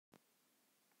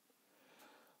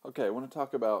Okay, I want to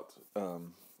talk about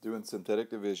doing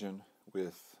synthetic division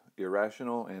with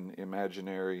irrational and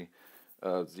imaginary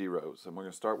zeros. And we're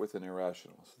going to start with an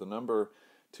irrational. So the number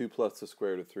 2 plus the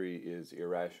square root of 3 is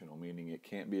irrational, meaning it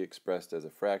can't be expressed as a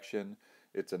fraction.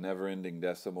 It's a never-ending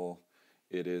decimal.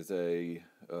 It is a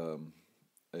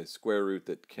square root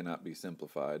that cannot be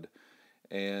simplified.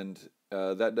 And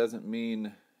that doesn't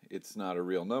mean it's not a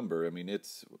real number. I mean,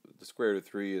 the square root of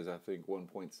 3 is, I think,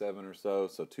 1.7 or so.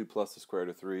 So 2 plus the square root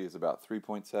of 3 is about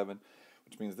 3.7,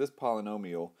 which means this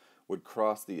polynomial would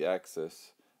cross the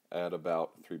axis at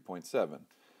about 3.7.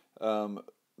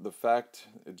 The fact,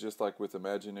 just like with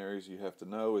imaginaries, you have to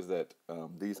know is that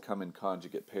these come in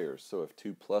conjugate pairs. So if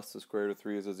 2 plus the square root of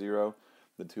 3 is a 0,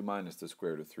 then 2 minus the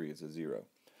square root of 3 is a 0.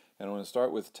 And I'm going to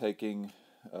start with taking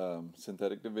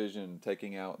synthetic division,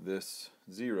 taking out this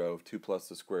 0 of 2 plus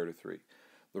the square root of 3.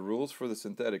 The rules for the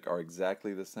synthetic are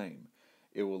exactly the same.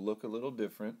 It will look a little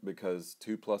different because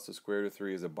 2 plus the square root of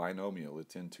 3 is a binomial.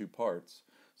 It's in two parts,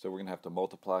 so we're going to have to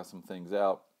multiply some things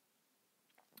out,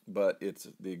 but it's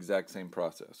the exact same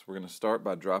process. We're going to start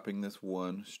by dropping this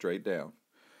 1 straight down.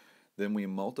 Then we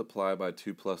multiply by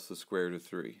 2 plus the square root of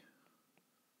 3.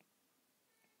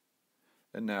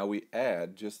 And now we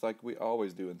add, just like we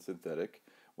always do in synthetic.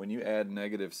 When you add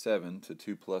negative 7 to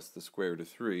 2 plus the square root of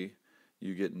 3,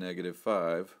 you get negative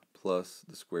 5 plus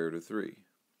the square root of 3.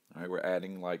 All right, we're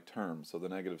adding like terms. So the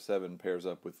negative 7 pairs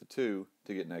up with the 2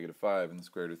 to get negative 5, and the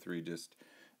square root of 3 just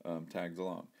tags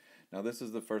along. Now this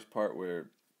is the first part where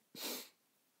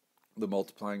the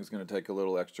multiplying is going to take a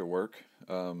little extra work.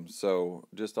 So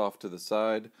just off to the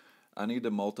side, I need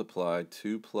to multiply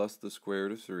 2 plus the square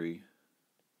root of 3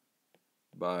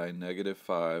 by negative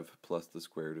 5 plus the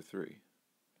square root of 3.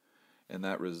 And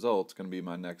that result's going to be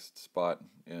my next spot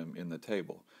in the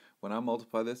table. When I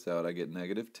multiply this out, I get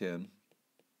negative 10.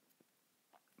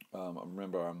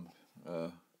 Remember,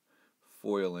 I'm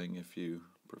foiling if you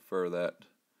prefer that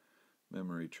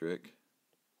memory trick.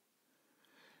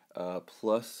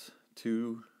 Plus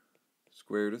 2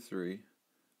 square root of 3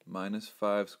 minus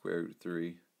 5 square root of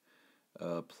 3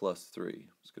 plus 3. I'm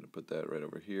just going to put that right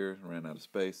over here. I ran out of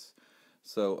space.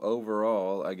 So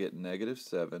overall, I get negative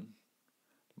 7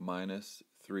 minus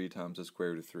 3 times the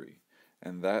square root of 3.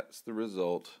 And that's the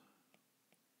result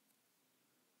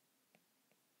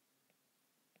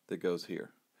that goes here.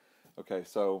 Okay,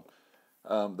 so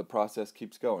the process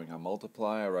keeps going. I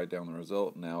multiply, I write down the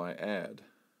result, now I add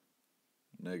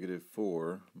negative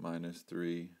 4 minus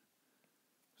 3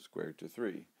 square root of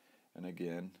 3. And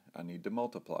again, I need to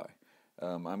multiply.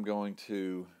 I'm going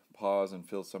to pause and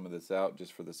fill some of this out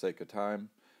just for the sake of time.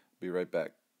 Be right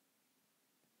back.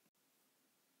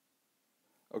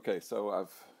 Okay, so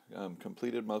I've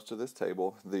completed most of this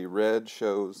table. The red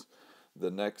shows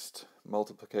the next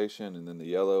multiplication, and then the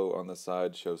yellow on the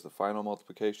side shows the final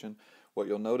multiplication. What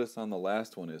you'll notice on the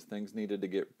last one is things needed to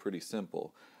get pretty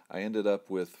simple. I ended up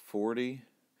with 40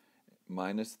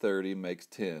 minus 30 makes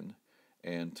 10,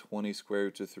 and 20 square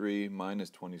root of 3 minus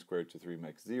 20 square root of 3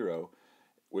 makes 0,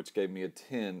 which gave me a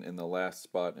 10 in the last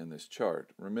spot in this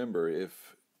chart. Remember,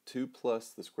 if 2 plus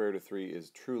the square root of 3 is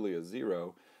truly a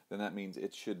 0, then that means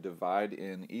it should divide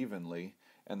in evenly,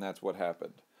 and that's what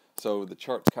happened. So the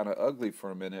chart's kind of ugly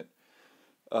for a minute,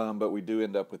 but we do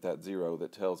end up with that 0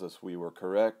 that tells us we were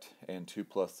correct, and 2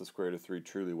 plus the square root of 3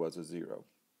 truly was a 0.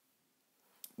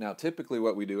 Now, typically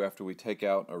what we do after we take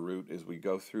out a root is we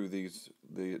go through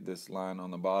this line on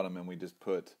the bottom, and we just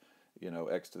put,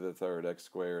 x to the third, x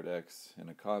squared, x, and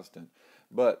a constant.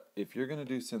 But if you're going to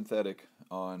do synthetic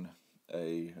on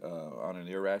an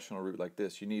irrational root like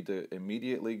this, you need to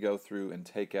immediately go through and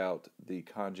take out the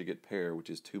conjugate pair,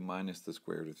 which is 2 minus the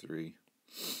square root of 3,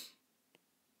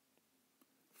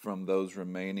 from those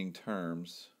remaining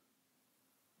terms,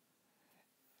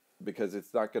 because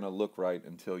it's not going to look right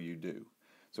until you do.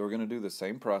 So we're going to do the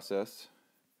same process.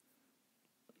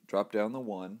 Drop down the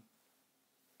 1.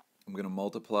 I'm going to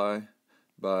multiply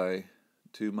by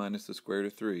 2 minus the square root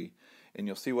of 3. And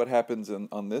you'll see what happens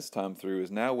on this time through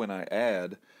is now when I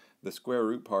add, the square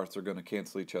root parts are going to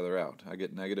cancel each other out. I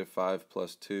get negative 5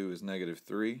 plus 2 is negative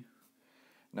 3.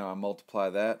 Now I multiply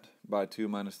that by 2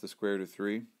 minus the square root of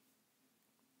 3.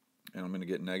 And I'm going to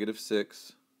get negative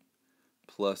 6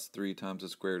 plus 3 times the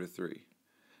square root of 3.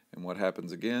 And what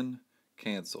happens again?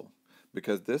 Cancel.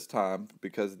 Because this time,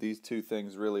 because these two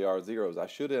things really are zeros, I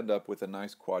should end up with a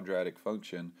nice quadratic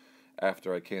function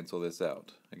after I cancel this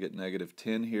out. I get negative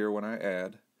 10 here when I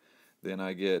add, then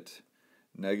I get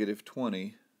negative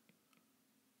 20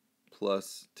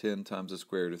 plus 10 times the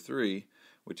square root of 3,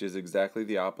 which is exactly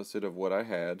the opposite of what I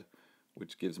had,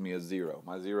 which gives me a 0.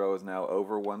 My 0 is now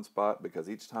over one spot because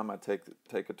each time I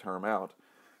take a term out,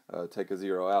 take a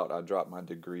 0 out, I drop my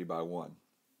degree by 1.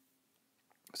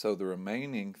 So the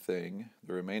remaining thing,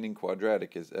 the remaining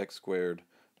quadratic, is x squared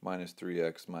minus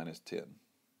 3x minus 10.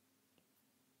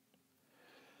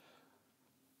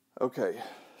 Okay,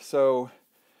 so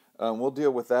we'll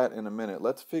deal with that in a minute.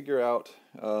 Let's figure out,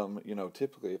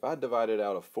 typically if I divided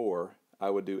out a 4, I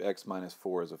would do x minus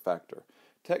 4 as a factor.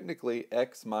 Technically,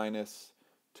 x minus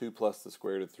 2 plus the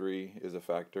square root of 3 is a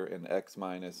factor, and x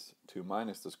minus 2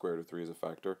 minus the square root of 3 is a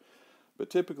factor. But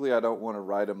typically I don't want to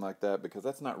write them like that because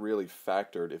that's not really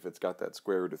factored if it's got that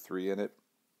square root of 3 in it.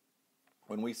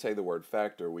 When we say the word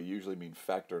factor, we usually mean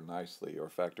factor nicely or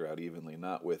factor out evenly,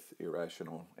 not with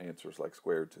irrational answers like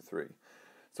square root of 3.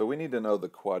 So we need to know the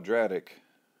quadratic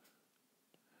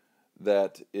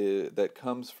that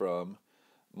comes from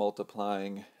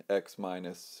multiplying x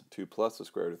minus 2 plus the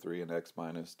square root of 3 and x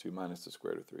minus 2 minus the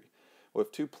square root of 3. Well,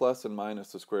 if 2 plus and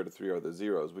minus the square root of 3 are the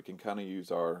zeros, we can kind of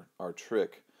use our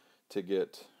trick to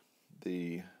get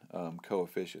the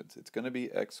coefficients. It's going to be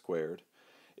x squared.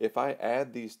 If I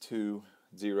add these two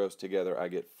zeros together, I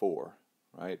get 4,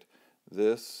 right?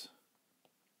 This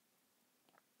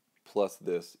plus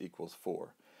this equals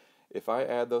 4. If I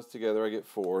add those together, I get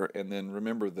 4, and then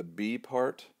remember the b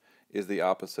part is the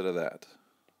opposite of that.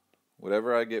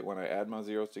 Whatever I get when I add my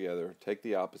zeros together, take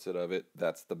the opposite of it,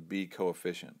 that's the b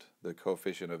coefficient, the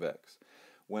coefficient of x.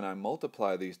 When I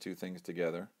multiply these two things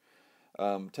together,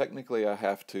 technically I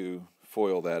have to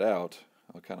FOIL that out.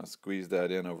 I'll kind of squeeze that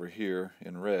in over here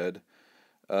in red.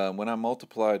 When I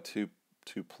multiply 2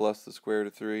 plus the square root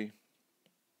of 3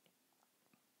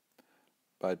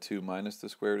 by 2 minus the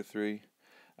square root of 3,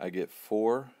 I get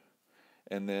 4,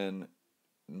 and then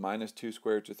minus 2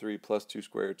 square root of 3 plus 2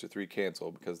 square root of 3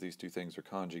 cancel because these two things are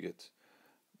conjugates.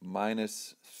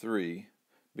 Minus 3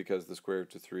 because the square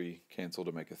root of 3 cancel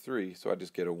to make a 3, so I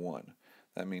just get a 1.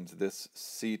 That means this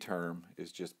c term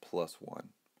is just plus 1.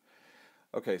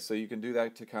 Okay, so you can do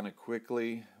that to kind of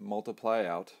quickly multiply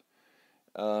out.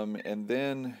 And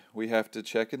then we have to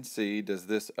check and see, does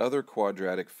this other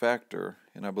quadratic factor,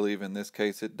 and I believe in this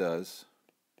case it does.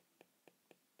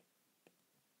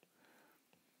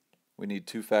 We need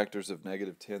two factors of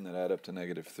negative 10 that add up to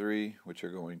negative 3, which are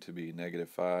going to be negative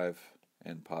 5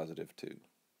 and positive 2.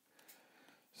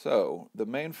 So the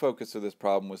main focus of this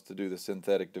problem was to do the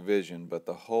synthetic division, but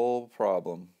the whole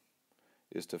problem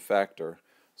is to factor,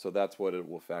 so that's what it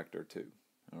will factor to.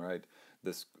 All right,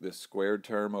 this squared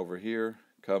term over here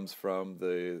comes from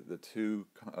the two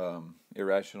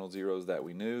irrational zeros that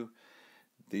we knew.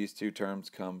 These two terms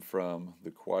come from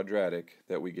the quadratic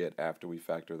that we get after we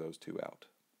factor those two out.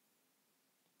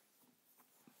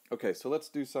 Okay, so let's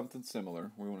do something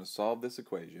similar. We want to solve this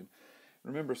equation.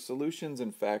 Remember, solutions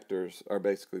and factors are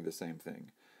basically the same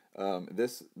thing.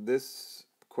 This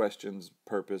question's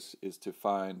purpose is to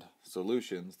find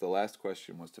solutions. The last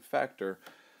question was to factor,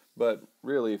 but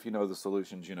really, if you know the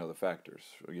solutions, you know the factors.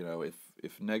 You know,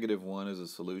 if negative 1 is a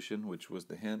solution, which was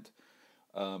the hint,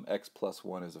 x plus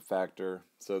 1 is a factor,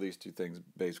 so these two things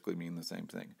basically mean the same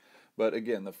thing. But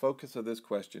again, the focus of this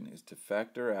question is to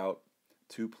factor out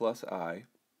 2 plus I,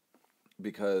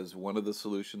 because one of the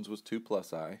solutions was 2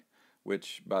 plus I,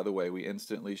 which, by the way, we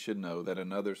instantly should know that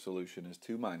another solution is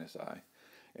 2 minus I.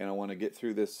 And I want to get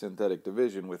through this synthetic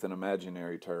division with an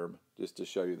imaginary term just to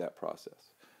show you that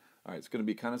process. All right, it's going to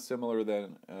be kind of similar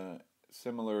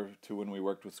to when we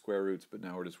worked with square roots, but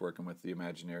now we're just working with the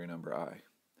imaginary number I.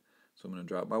 So I'm going to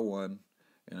drop my 1,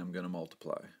 and I'm going to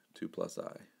multiply 2 plus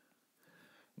I.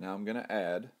 Now I'm going to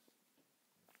add.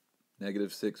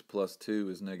 Negative 6 plus 2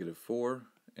 is negative 4,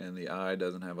 and the I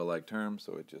doesn't have a like term,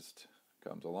 so it just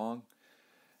comes along.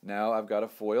 Now I've got to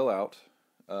FOIL out.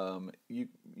 You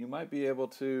might be able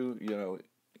to,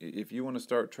 if you want to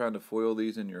start trying to FOIL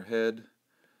these in your head,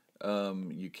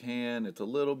 you can. It's a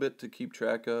little bit to keep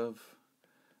track of.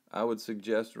 I would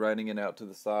suggest writing it out to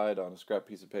the side on a scrap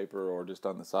piece of paper or just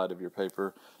on the side of your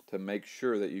paper to make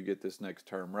sure that you get this next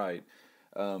term right.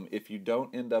 If you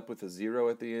don't end up with a 0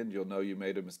 at the end, you'll know you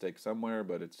made a mistake somewhere,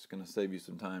 but it's going to save you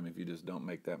some time if you just don't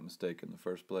make that mistake in the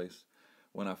first place.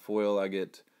 When I FOIL, I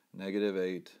get negative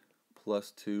 8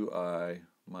 plus 2i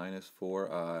minus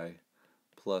 4i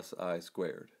plus I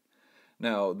squared.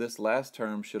 Now, this last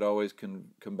term should always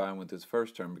combine with this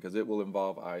first term because it will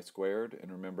involve I squared,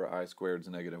 and remember I squared is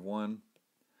negative 1,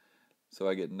 so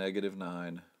I get negative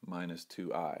 9 minus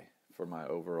 2i for my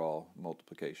overall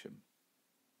multiplication.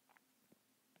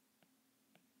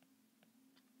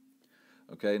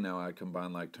 Okay, now I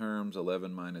combine like terms.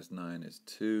 11 minus 9 is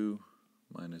 2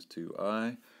 minus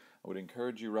 2i. I would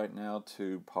encourage you right now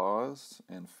to pause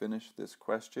and finish this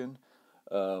question.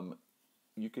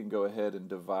 you can go ahead and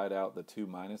divide out the 2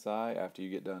 minus I after you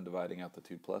get done dividing out the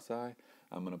 2 plus I.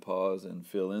 I'm going to pause and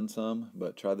fill in some,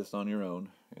 but try this on your own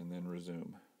and then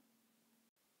resume.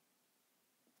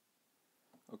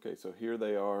 Okay, so here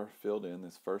they are filled in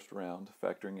this first round,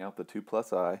 factoring out the 2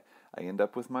 plus I. I end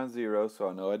up with my 0, so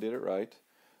I know I did it right.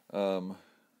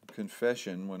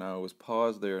 Confession, when I was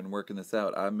paused there and working this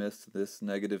out, I missed this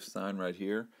negative sign right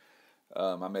here.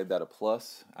 I made that a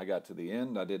plus. I got to the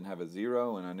end, I didn't have a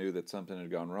 0, and I knew that something had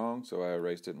gone wrong, so I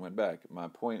erased it and went back. My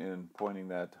point in pointing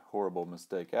that horrible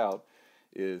mistake out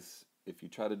is if you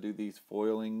try to do these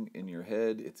foiling in your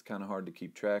head, it's kind of hard to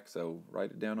keep track, so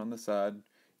write it down on the side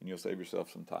and you'll save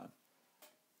yourself some time.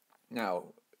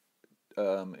 Now,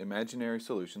 imaginary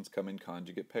solutions come in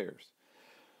conjugate pairs.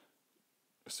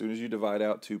 As soon as you divide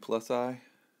out 2 plus I,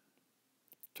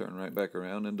 turn right back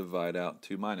around and divide out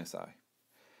 2 minus I.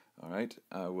 Alright,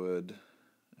 I would,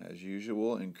 as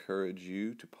usual, encourage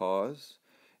you to pause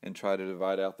and try to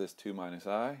divide out this 2 minus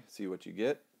I, see what you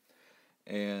get,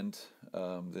 and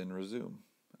then resume.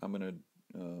 I'm going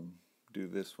to do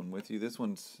this one with you. This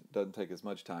one doesn't take as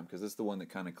much time because this is the one that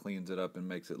kind of cleans it up and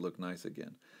makes it look nice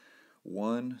again.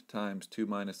 1 times 2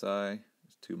 minus I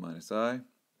is 2 minus I.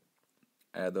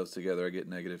 Add those together, I get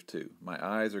negative 2. My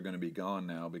i's are going to be gone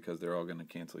now because they're all going to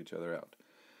cancel each other out.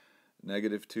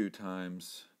 Negative 2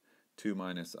 times 2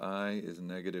 minus I is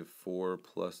negative 4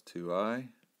 plus 2I.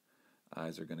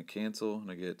 I's are going to cancel, and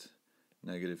I get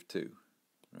negative 2.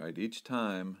 Right? Each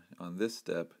time on this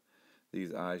step,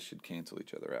 these i's should cancel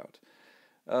each other out.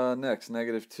 Next,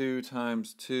 negative 2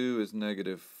 times 2 is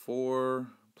negative 4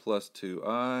 plus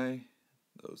 2I.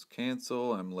 Those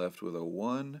cancel. I'm left with a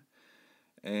 1.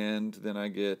 And then I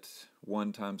get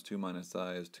 1 times 2 minus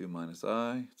I is 2 minus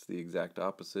I. It's the exact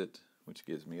opposite, which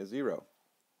gives me a 0.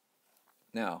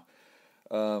 Now,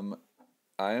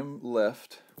 I am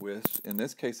left with, in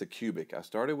this case, a cubic. I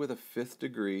started with a 5th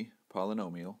degree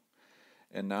polynomial,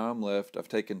 and now I've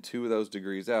taken 2 of those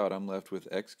degrees out. I'm left with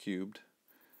x cubed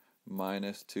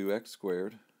minus 2x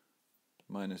squared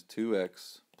minus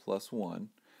 2x plus 1,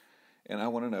 and I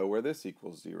want to know where this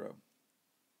equals 0.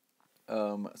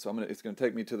 So it's going to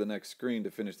take me to the next screen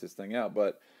to finish this thing out,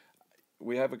 but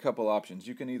we have a couple options.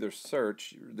 You can either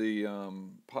search. The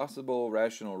possible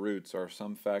rational roots are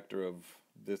some factor of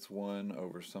this one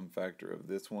over some factor of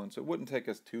this one, so it wouldn't take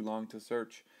us too long to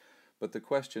search, but the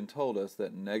question told us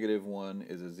that negative 1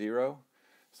 is a 0.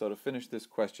 So to finish this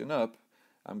question up,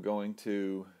 I'm going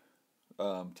to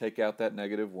take out that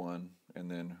negative 1 and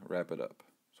then wrap it up.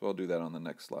 So I'll do that on the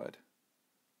next slide.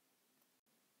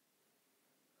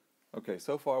 Okay,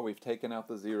 so far we've taken out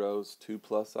the zeros, 2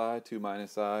 plus I, 2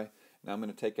 minus I. Now I'm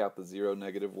going to take out the 0,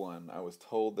 negative 1. I was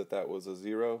told that that was a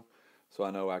 0, so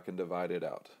I know I can divide it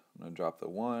out. I'm going to drop the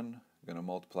 1, I'm going to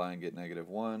multiply and get negative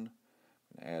 1, I'm going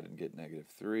to add and get negative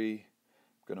 3, I'm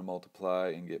going to multiply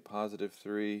and get positive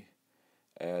 3,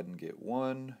 add and get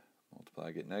 1,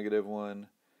 multiply, get negative 1,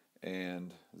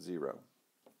 and 0.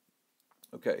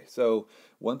 Okay, so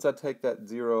once I take that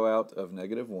 0 out of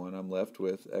negative 1, I'm left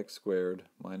with x squared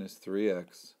minus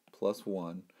 3x plus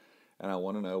 1, and I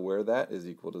want to know where that is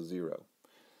equal to 0.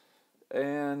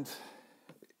 And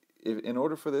in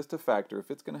order for this to factor, if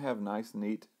it's going to have nice,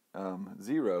 neat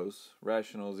zeros,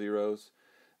 rational zeros,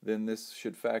 then this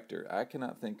should factor. I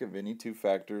cannot think of any 2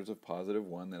 factors of positive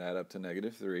 1 that add up to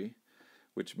negative 3,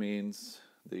 which means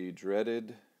the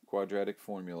dreaded quadratic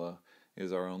formula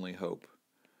is our only hope.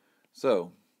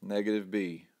 So, negative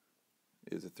b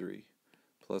is a 3,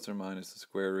 plus or minus the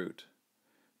square root.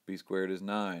 B squared is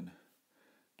 9,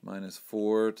 minus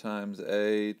 4 times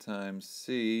a times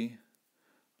c,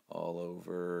 all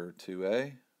over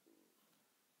 2a.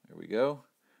 There we go.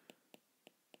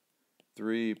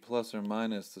 3 plus or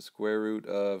minus the square root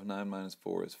of 9 minus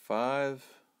 4 is 5,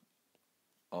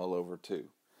 all over 2.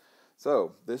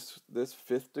 So, this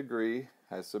 5th degree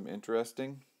has some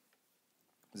interesting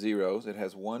zeros. It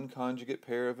has 1 conjugate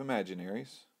pair of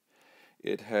imaginaries.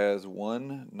 It has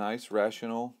 1 nice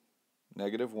rational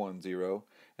negative 1 0,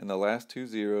 and the last 2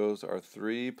 zeros are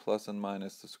 3 plus and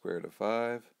minus the square root of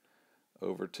 5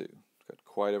 over 2. It's got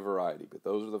quite a variety, but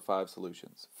those are the 5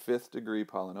 solutions. 5th degree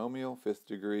polynomial, 5th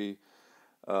degree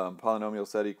polynomial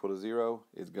set equal to 0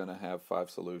 is going to have 5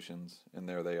 solutions, and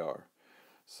there they are.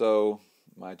 So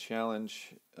my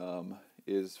challenge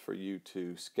is for you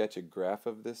to sketch a graph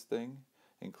of this thing,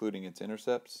 including its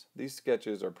intercepts. These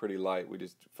sketches are pretty light. We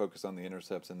just focus on the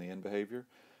intercepts and the end behavior.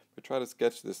 But try to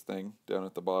sketch this thing down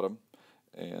at the bottom,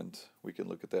 and we can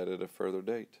look at that at a further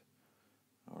date.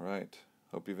 All right.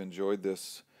 Hope you've enjoyed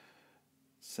this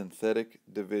synthetic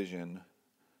division,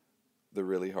 the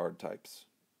really hard types.